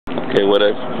Okay, what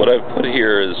I've put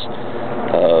here is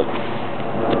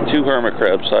two hermit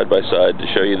crabs side by side to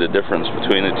show you the difference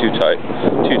between the two types.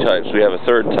 We have a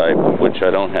third type, which I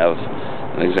don't have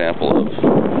an example of.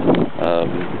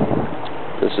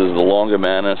 This is the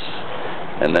longimanus,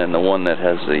 and then the one that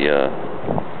has the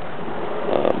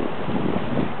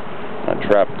a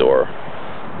trap door,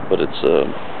 but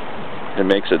it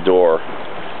makes a door.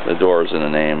 The door is in the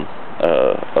name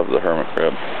of the hermit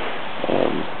crab.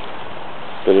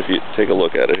 But if you take a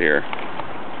look at it here,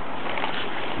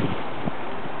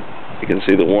 you can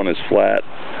see the one is flat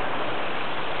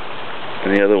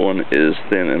and the other one is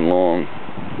thin and long.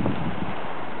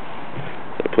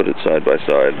 I put it side by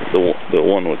side. The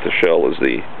one with the shell is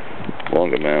the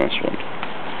longimanus one.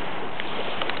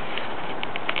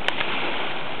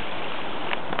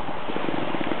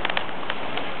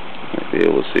 Might be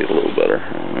able to see it a little better.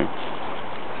 I don't know.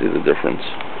 See the difference.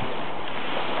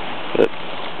 But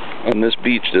on this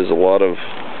beach there's a lot of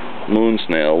moon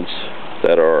snails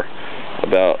that are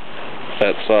about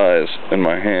that size in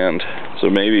my hand,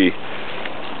 so maybe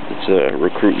it's a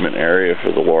recruitment area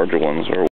for the larger ones. Or